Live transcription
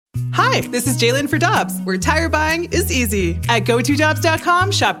Hi, this is Jalen for Dobbs, where tire buying is easy. At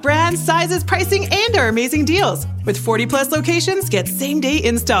GoToDobbs.com, shop brands, sizes, pricing, and our amazing deals. With 40-plus locations, get same-day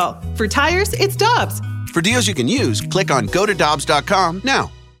install. For tires, it's Dobbs. For deals you can use, click on GoToDobbs.com now.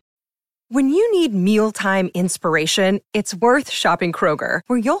 When you need mealtime inspiration, it's worth shopping Kroger,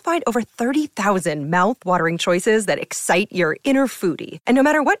 where you'll find over 30,000 mouth-watering choices that excite your inner foodie. And no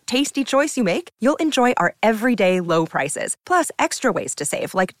matter what tasty choice you make, you'll enjoy our everyday low prices, plus extra ways to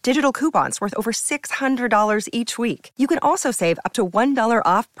save, like digital coupons worth over $600 each week. You can also save up to $1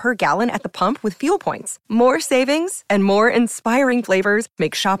 off per gallon at the pump with fuel points. More savings and more inspiring flavors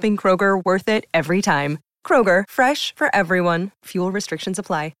make shopping Kroger worth it every time. Kroger, fresh for everyone. Fuel restrictions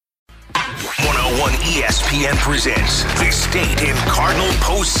apply. 101 ESPN presents This Date in Cardinal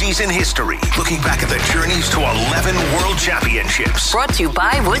postseason history. Looking back at the journeys to 11 world championships. Brought to you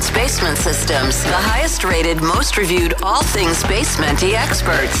by Woods Basement Systems, the highest rated, most reviewed, all things basement-y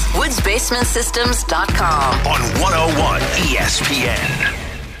experts. WoodsBasementSystems.com. On 101 ESPN.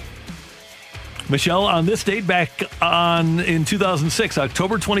 Michelle, on this date back in 2006,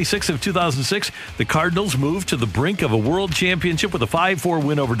 October 26th of 2006, the Cardinals moved to the brink of a world championship with a 5-4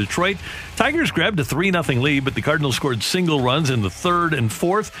 win over Detroit. Tigers grabbed a 3-0 lead, but the Cardinals scored single runs in the third and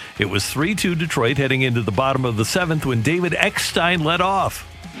fourth. It was 3-2 Detroit heading into the bottom of the seventh when David Eckstein led off.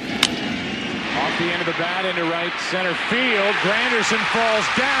 Off the end of the bat into right center field. Granderson falls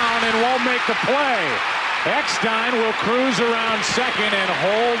down and won't make the play. Eckstein will cruise around second and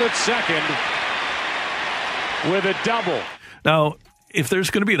hold at second with a double. Now, if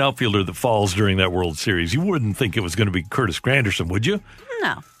there's going to be an outfielder that falls during that World Series, you wouldn't think it was going to be Curtis Granderson, would you?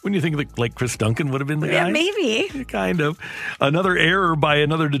 No. Wouldn't you think like Chris Duncan would have been the guy? Yeah, maybe. Kind of. Another error by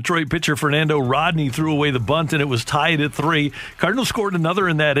another Detroit pitcher, Fernando Rodney, threw away the bunt, and it was tied at 3. Cardinals scored another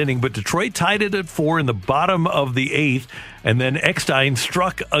in that inning, but Detroit tied it at 4 in the bottom of the 8th, and then Eckstein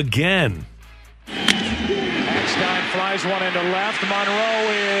struck again. Eckstein flies one into left. Monroe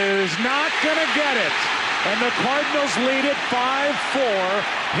is not going to get it. And the Cardinals lead it 5-4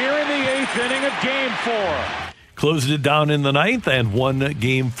 here in the 8th inning of Game 4. Closed it down in the 9th and won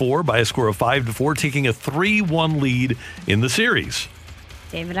Game 4 by a score of 5-4, taking a 3-1 lead in the series.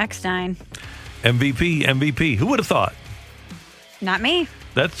 David Eckstein. MVP. Who would have thought? Not me.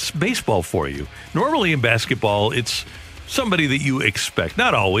 That's baseball for you. Normally in basketball, it's somebody that you expect.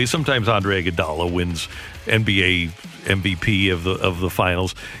 Not always. Sometimes Andre Iguodala wins NBA MVP of the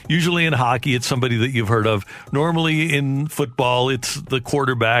finals. Usually in hockey, it's somebody that you've heard of. Normally in football, it's the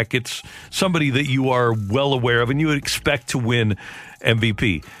quarterback. It's somebody that you are well aware of and you would expect to win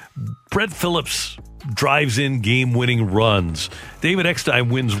MVP. Brett Phillips drives in game-winning runs. David Eckstein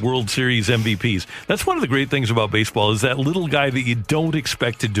wins World Series MVPs. That's one of the great things about baseball is that little guy that you don't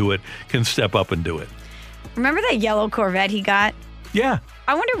expect to do it can step up and do it. Remember that yellow Corvette he got? Yeah.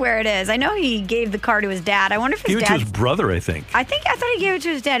 I wonder where it is. I know he gave the car to his dad. I wonder if his dad... Gave it to his brother, I think. I thought he gave it to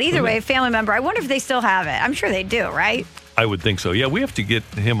his dad. Either way, a family member. I wonder if they still have it. I'm sure they do, right? I would think so. Yeah, we have to get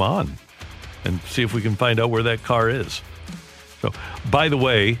him on and see if we can find out where that car is. So, by the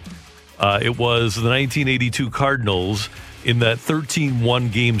way, it was the 1982 Cardinals in that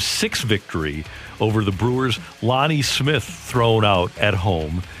 13-1 Game 6 victory over the Brewers. Lonnie Smith thrown out at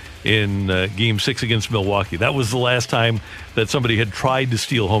home in Game 6 against Milwaukee. That was the last time that somebody had tried to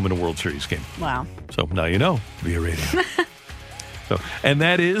steal home in a World Series game. Wow. So now you know via radio. And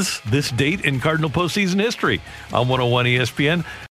that is this date in Cardinal postseason history on 101 ESPN.